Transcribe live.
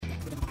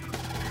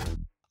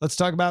let's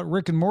talk about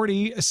Rick and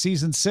Morty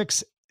season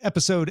 6,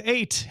 episode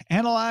 8,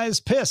 Analyze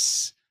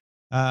Piss,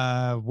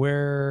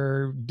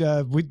 where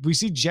we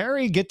see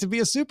Jerry get to be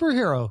a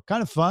superhero.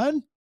 Kind of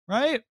fun,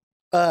 right?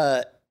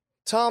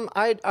 Tom,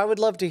 I would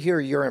love to hear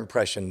your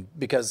impression,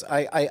 because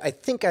I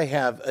think I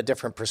have a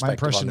different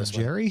perspective. My impression on this of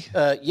Jerry?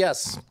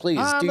 Yes, please.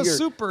 I'm a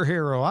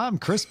superhero. I'm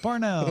Chris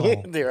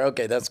Parnell. There,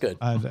 okay, that's good.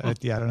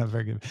 Yeah, I don't have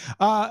very good.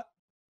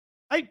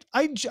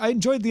 I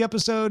enjoyed the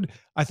episode.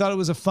 I thought it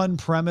was a fun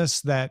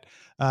premise that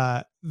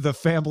the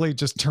family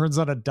just turns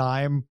on a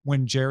dime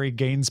when Jerry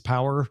gains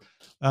power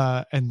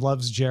and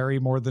loves Jerry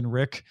more than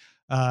Rick,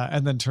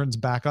 and then turns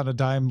back on a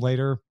dime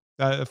later.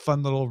 A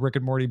fun little Rick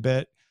and Morty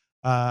bit.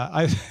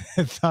 I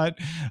thought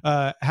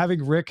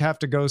having Rick have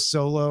to go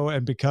solo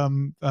and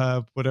become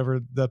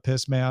whatever the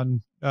piss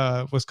man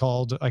was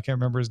called. I can't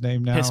remember his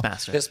name now.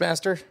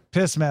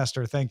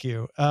 Pissmaster. Thank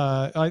you.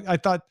 I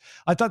thought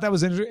that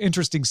was an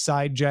interesting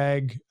side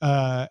jag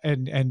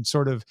and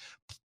sort of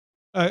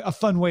a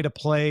fun way to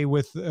play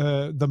with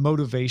the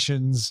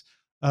motivations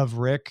of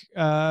Rick.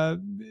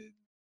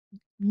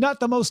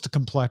 Not the most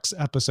complex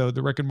episode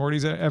that Rick and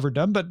Morty's ever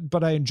done,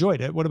 but I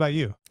enjoyed it. What about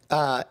you?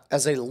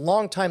 As a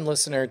longtime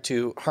listener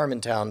to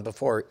Harmontown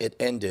before it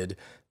ended,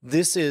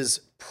 this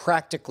is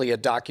practically a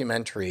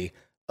documentary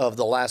of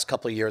the last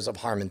couple of years of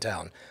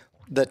Harmontown.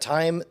 The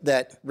time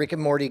that Rick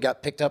and Morty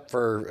got picked up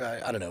for,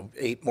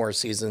 8 more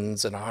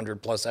seasons and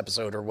 100+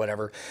 episode or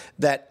whatever,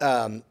 that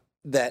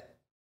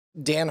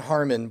Dan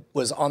Harmon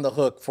was on the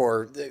hook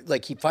for,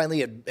 like, he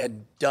finally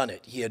had done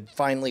it. He had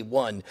finally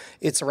won.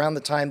 It's around the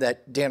time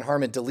that Dan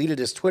Harmon deleted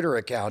his Twitter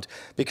account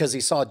because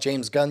he saw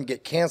James Gunn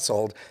get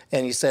canceled.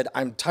 And he said,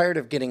 I'm tired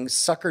of getting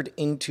suckered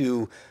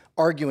into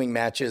arguing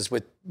matches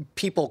with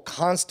people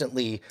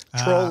constantly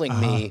trolling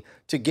me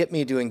to get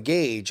me to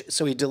engage.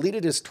 So he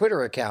deleted his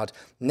Twitter account.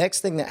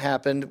 Next thing that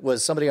happened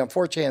was somebody on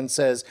 4chan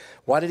says,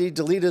 why did he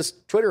delete his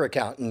Twitter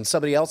account? And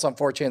somebody else on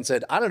 4chan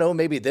said, I don't know,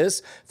 maybe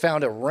this,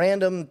 found a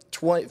random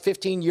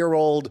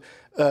 15-year-old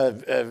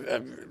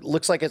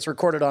looks like it's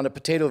recorded on a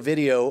potato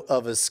video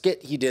of a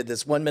skit he did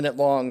that's 1 minute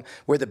long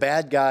where the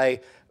bad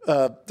guy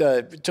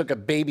took a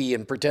baby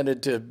and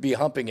pretended to be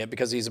humping it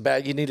because he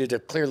needed to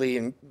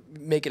clearly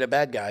make it a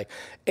bad guy.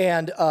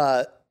 And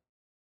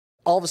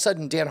all of a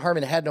sudden, Dan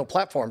Harmon had no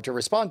platform to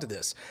respond to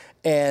this.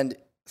 And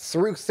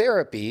through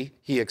therapy,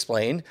 he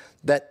explained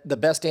that the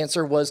best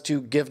answer was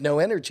to give no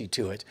energy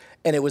to it.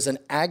 And it was an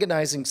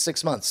agonizing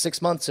 6 months,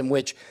 6 months in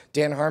which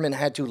Dan Harmon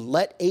had to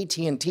let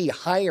AT&T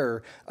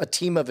hire a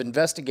team of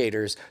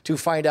investigators to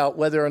find out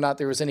whether or not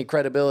there was any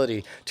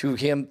credibility to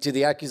him, to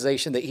the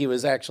accusation that he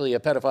was actually a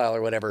pedophile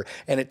or whatever.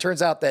 And it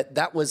turns out that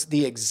that was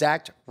the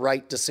exact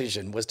right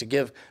decision, was to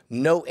give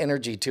no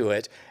energy to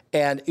it.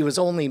 And it was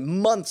only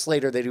months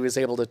later that he was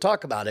able to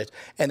talk about it.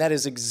 And that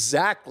is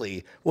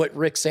exactly what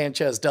Rick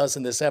Sanchez does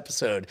in this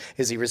episode,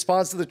 is he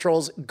responds to the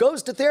trolls,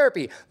 goes to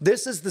therapy.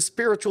 This is the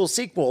spiritual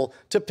sequel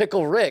to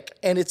Pickle Rick.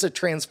 And it's a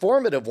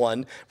transformative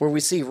one where we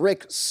see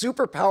Rick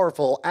super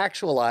powerful,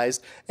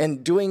 actualized,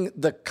 and doing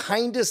the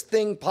kindest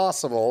thing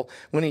possible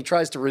when he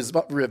tries to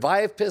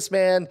revive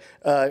Pissman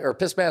or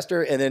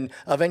Pissmaster, and then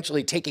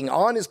eventually taking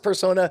on his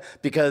persona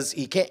because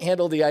he can't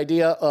handle the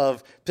idea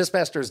of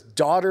Pissmaster's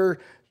daughter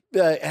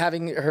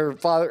having her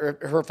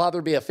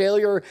father be a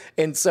failure.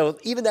 And so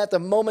even at the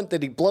moment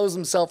that he blows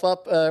himself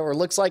up or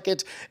looks like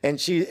it, and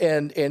she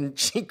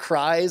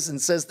cries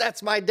and says,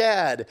 that's my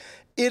dad.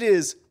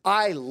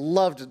 I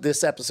loved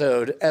this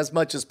episode as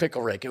much as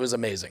Pickle Rick. It was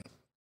amazing.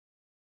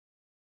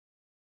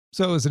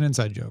 So it was an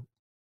inside joke.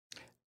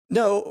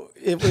 No,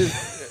 it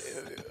was...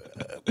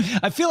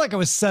 I feel like I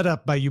was set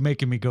up by you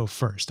making me go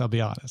first. I'll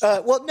be honest.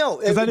 Well,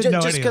 no,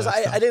 just because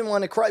I didn't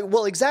want to cry.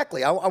 Well,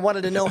 exactly. I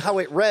wanted to know how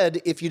it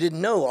read if you didn't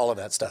know all of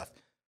that stuff.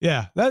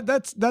 Yeah,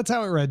 that's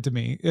how it read to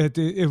me.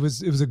 It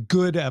was a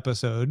good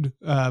episode,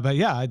 but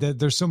yeah,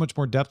 there's so much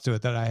more depth to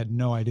it that I had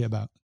no idea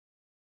about.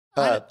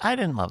 I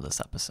didn't love this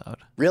episode.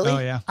 Really? Oh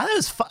yeah.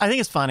 I think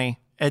it's funny.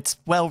 It's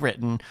well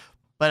written,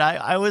 but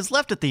I was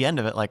left at the end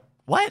of it like,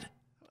 what?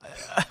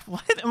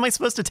 What am I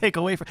supposed to take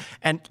away from?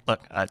 And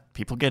look,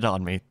 people get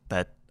on me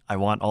that I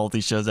want all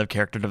these shows to have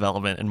character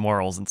development and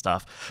morals and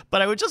stuff,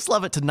 but I would just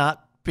love it to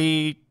not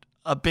be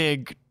a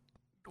big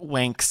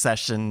wank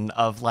session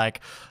of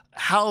like,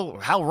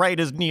 how right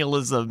is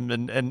nihilism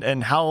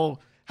and how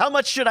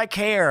much should I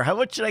care? How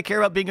much should I care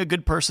about being a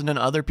good person and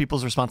other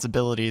people's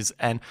responsibilities?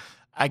 And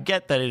I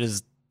get that it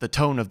is the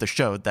tone of the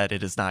show that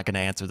it is not going to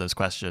answer those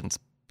questions.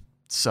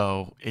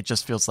 So it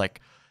just feels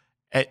like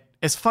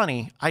it's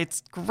funny.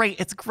 It's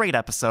great. It's a great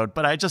episode,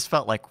 but I just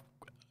felt like,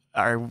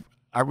 are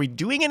we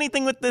doing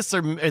anything with this,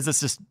 or is this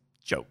just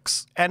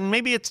jokes. And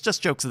maybe it's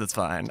just jokes that's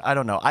fine. I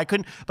don't know. I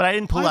didn't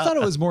pull out. I thought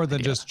it was more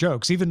than just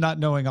jokes, even not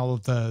knowing all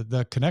of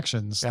the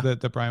connections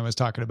that Brian was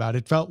talking about.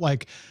 It felt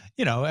like,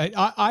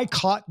 I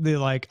caught the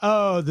like,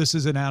 oh, this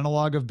is an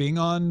analog of being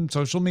on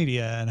social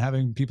media and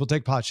having people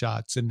take pot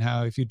shots, and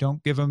how if you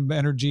don't give them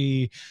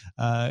energy,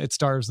 it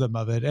starves them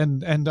of it.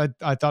 And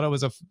I thought it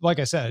was like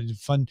I said,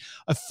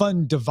 a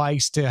fun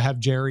device to have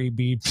Jerry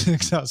be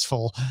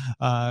successful.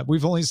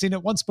 We've only seen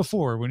it once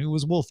before when he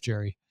was Wolf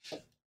Jerry.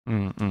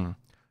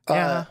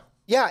 Yeah.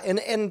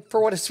 And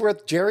for what it's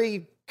worth,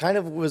 Jerry kind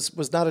of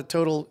was not a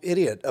total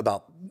idiot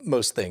about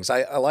most things.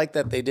 I like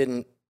that they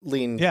didn't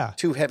lean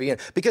too heavy in,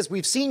 because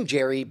we've seen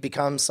Jerry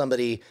become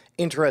somebody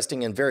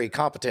interesting and very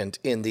competent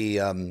in the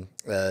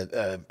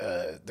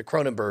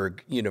Cronenberg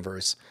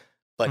universe.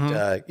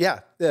 But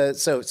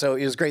so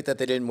it was great that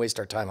they didn't waste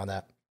our time on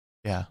that.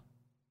 Yeah.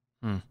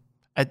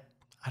 I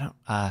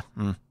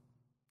don't.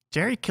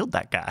 Jerry killed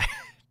that guy.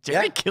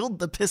 Jerry killed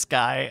the piss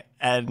guy,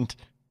 and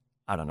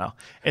I don't know.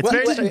 It's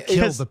very didn't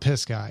kill the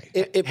piss guy.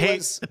 The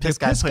piss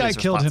guy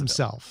killed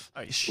himself.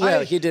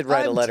 Well, he did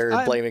write a letter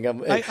blaming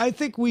him. I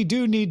think we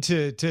do need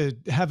to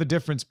have a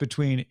difference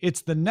between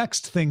it's the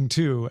next thing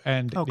too,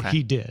 and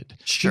he did.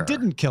 Sure. He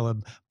didn't kill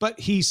him, but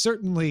he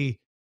certainly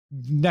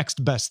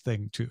next best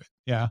thing to it.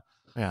 Yeah.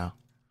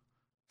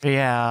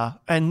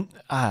 And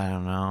I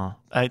don't know.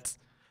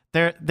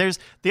 There's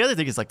the other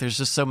thing is, like, there's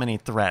just so many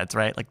threads,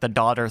 right? Like the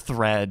daughter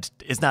thread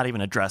is not even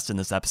addressed in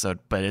this episode,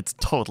 but it's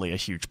totally a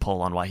huge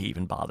pull on why he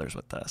even bothers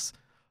with this.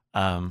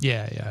 I don't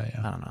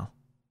know.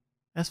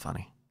 That's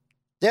funny.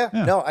 Yeah.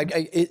 No,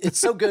 it's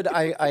so good.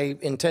 I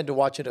intend to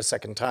watch it a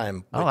second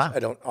time, which I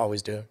don't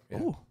always do.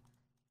 Yeah. Ooh.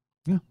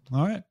 Yeah.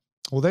 All right.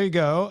 Well, there you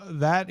go.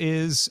 That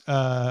is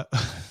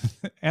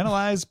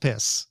Analyze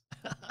Piss.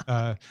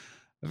 A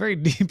very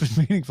deep and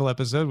meaningful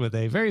episode with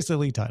a very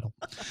silly title.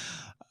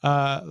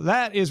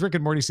 That is Rick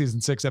and Morty season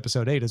 6,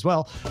 episode 8 as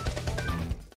well.